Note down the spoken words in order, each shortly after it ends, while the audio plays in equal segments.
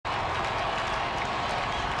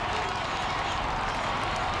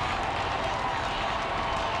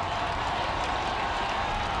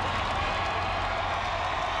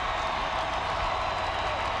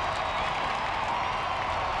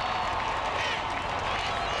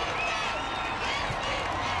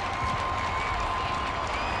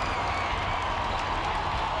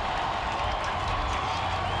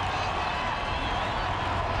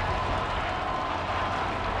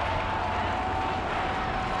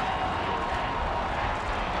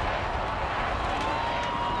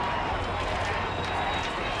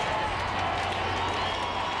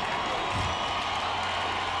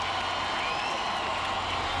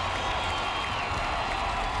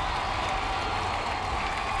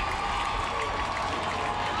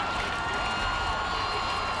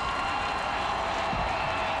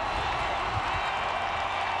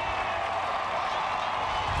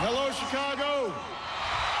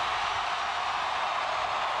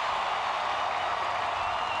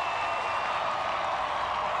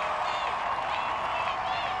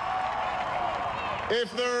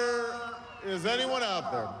If there is anyone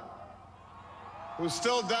out there who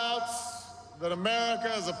still doubts that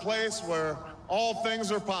America is a place where all things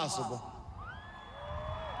are possible,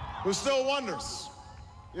 who still wonders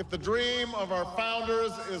if the dream of our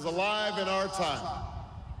founders is alive in our time,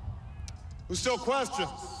 who still questions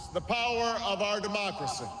the power of our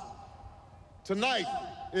democracy, tonight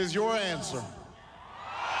is your answer.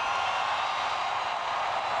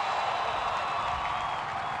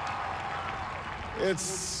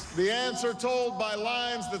 It's the answer told by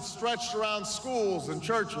lines that stretched around schools and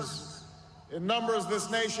churches in numbers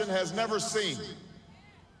this nation has never seen,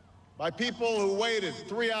 by people who waited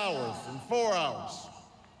 3 hours and 4 hours,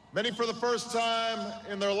 many for the first time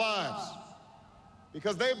in their lives,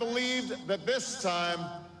 because they believed that this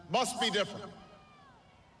time must be different,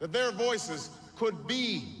 that their voices could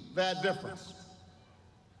be that difference.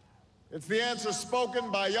 It's the answer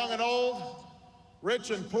spoken by young and old,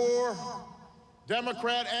 rich and poor,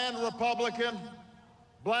 Democrat and Republican,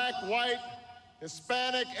 black, white,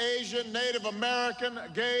 Hispanic, Asian, Native American,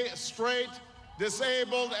 gay, straight,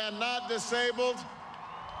 disabled and not disabled,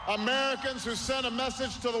 Americans who sent a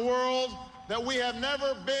message to the world that we have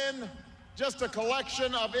never been just a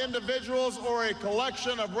collection of individuals or a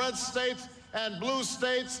collection of red states and blue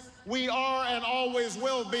states. We are and always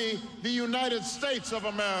will be the United States of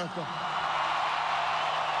America.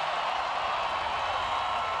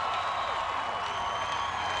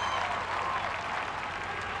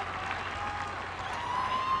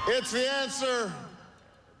 It's the answer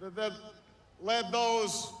that led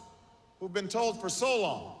those who've been told for so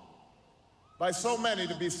long by so many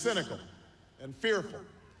to be cynical and fearful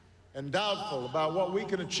and doubtful about what we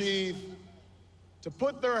can achieve, to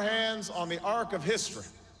put their hands on the arc of history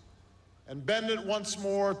and bend it once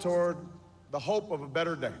more toward the hope of a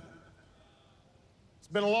better day. It's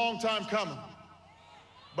been a long time coming,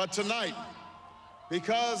 but tonight,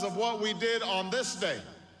 because of what we did on this day,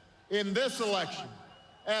 in this election,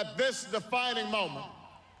 at this defining moment,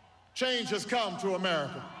 change has come to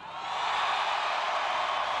America.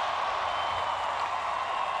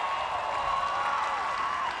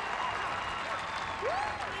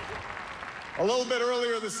 A little bit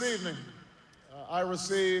earlier this evening, I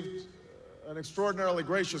received an extraordinarily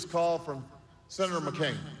gracious call from Senator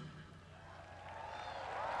McCain.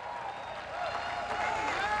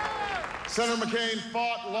 Senator McCain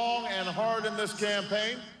fought long and hard in this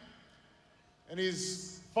campaign, and he's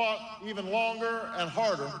fought even longer and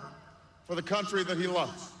harder for the country that he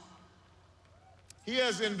loves. He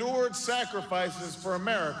has endured sacrifices for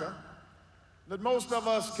America that most of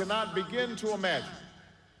us cannot begin to imagine.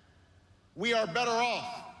 We are better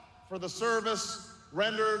off for the service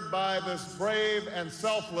rendered by this brave and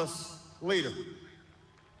selfless leader.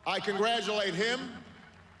 I congratulate him.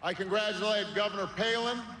 I congratulate Governor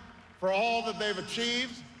Palin for all that they've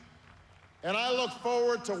achieved, and I look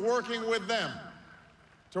forward to working with them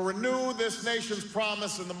to renew this nation's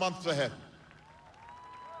promise in the months ahead.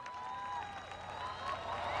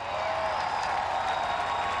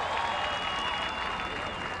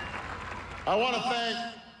 I want to thank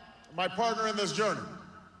my partner in this journey,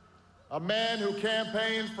 a man who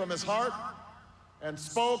campaigned from his heart and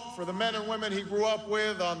spoke for the men and women he grew up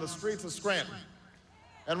with on the streets of Scranton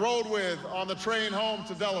and rode with on the train home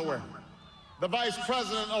to Delaware, the Vice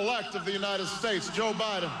President-elect of the United States, Joe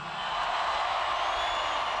Biden.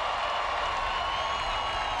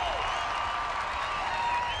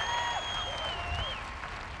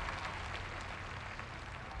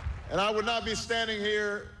 And I would not be standing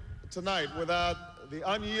here tonight without the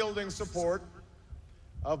unyielding support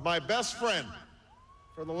of my best friend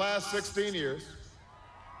for the last 16 years,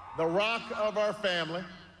 the rock of our family,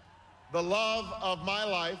 the love of my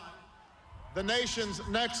life, the nation's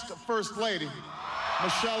next First Lady,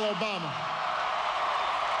 Michelle Obama.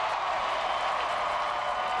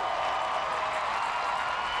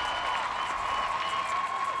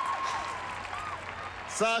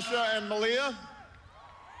 Sasha and Malia,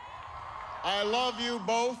 I love you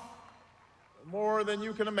both more than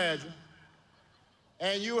you can imagine,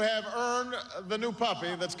 and you have earned the new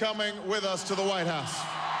puppy that's coming with us to the White House.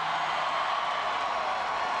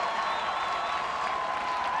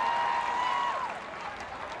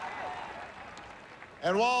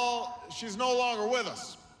 And while she's no longer with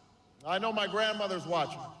us, I know my grandmother's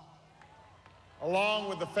watching, along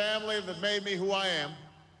with the family that made me who I am.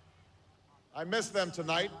 I miss them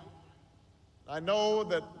tonight. I know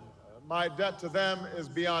that my debt to them is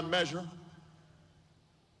beyond measure.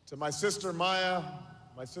 To my sister Maya,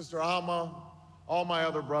 my sister Alma, all my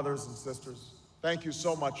other brothers and sisters, thank you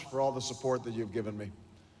so much for all the support that you've given me.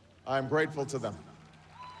 I am grateful to them.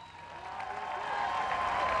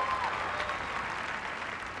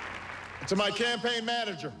 To my campaign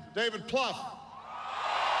manager, David Plouffe,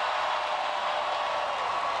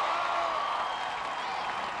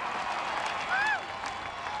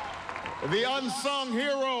 the unsung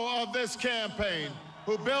hero of this campaign,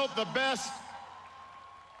 who built the best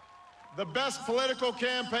political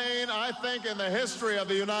campaign, I think, in the history of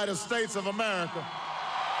the United States of America.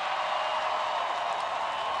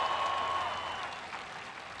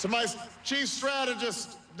 To my chief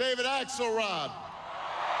strategist, David Axelrod,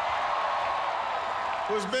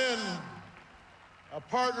 who's been a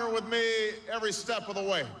partner with me every step of the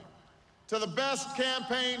way. To the best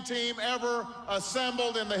campaign team ever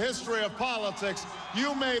assembled in the history of politics,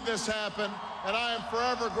 you made this happen, and I am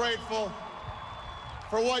forever grateful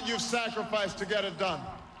for what you've sacrificed to get it done.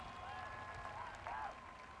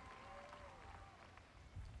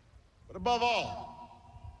 But above all,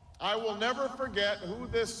 I will never forget who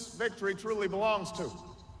this victory truly belongs to.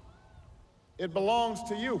 It belongs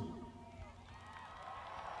to you.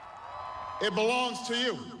 It belongs to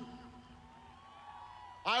you.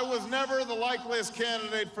 I was never the likeliest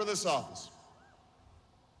candidate for this office.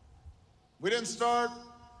 We didn't start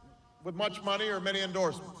with much money or many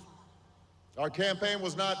endorsements. Our campaign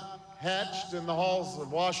was not hatched in the halls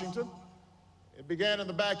of Washington. It began in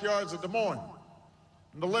the backyards of Des Moines,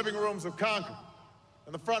 in the living rooms of Concord,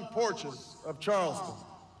 and the front porches of Charleston.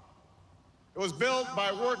 It was built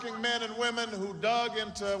by working men and women who dug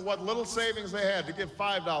into what little savings they had to give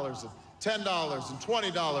 $5 and $10 and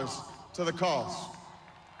 $20 to the cause.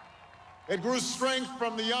 It grew strength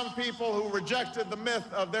from the young people who rejected the myth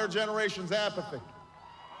of their generation's apathy,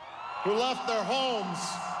 who left their homes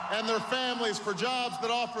and their families for jobs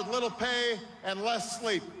that offered little pay and less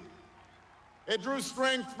sleep. It drew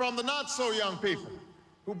strength from the not-so-young people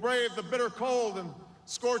who braved the bitter cold and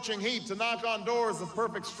scorching heat to knock on doors of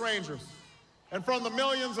perfect strangers, and from the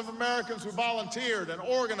millions of Americans who volunteered and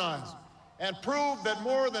organized and proved that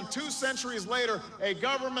more than 2 centuries later, a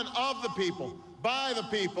government of the people, by the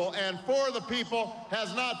people, and for the people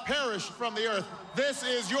has not perished from the earth. This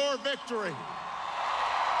is your victory.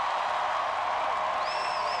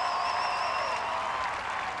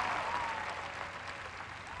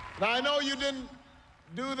 Now, I know you didn't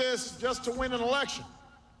do this just to win an election.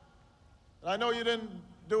 And I know you didn't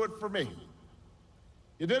do it for me.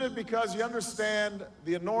 You did it because you understand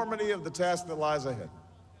the enormity of the task that lies ahead.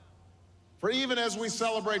 For even as we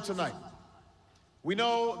celebrate tonight, we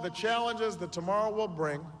know the challenges that tomorrow will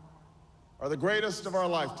bring are the greatest of our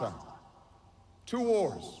lifetime. 2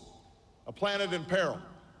 wars, a planet in peril,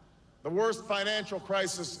 the worst financial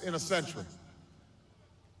crisis in a century.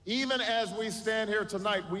 Even as we stand here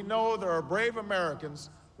tonight, we know there are brave Americans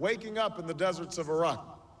waking up in the deserts of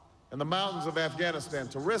Iraq and the mountains of Afghanistan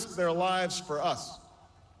to risk their lives for us.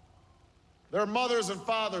 There are mothers and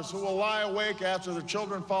fathers who will lie awake after their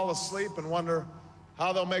children fall asleep and wonder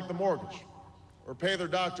how they'll make the mortgage, or pay their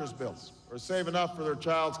doctor's bills, or save enough for their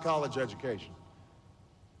child's college education.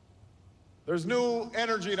 There's new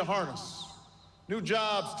energy to harness, new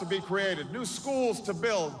jobs to be created, new schools to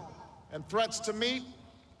build, and threats to meet,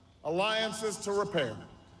 alliances to repair.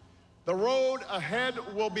 The road ahead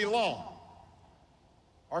will be long.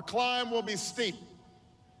 Our climb will be steep.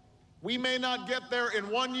 We may not get there in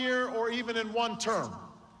 1 year or even in 1 term.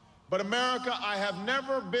 But America, I have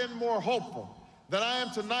never been more hopeful than I am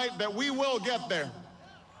tonight that we will get there.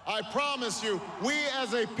 I promise you, we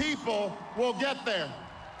as a people will get there.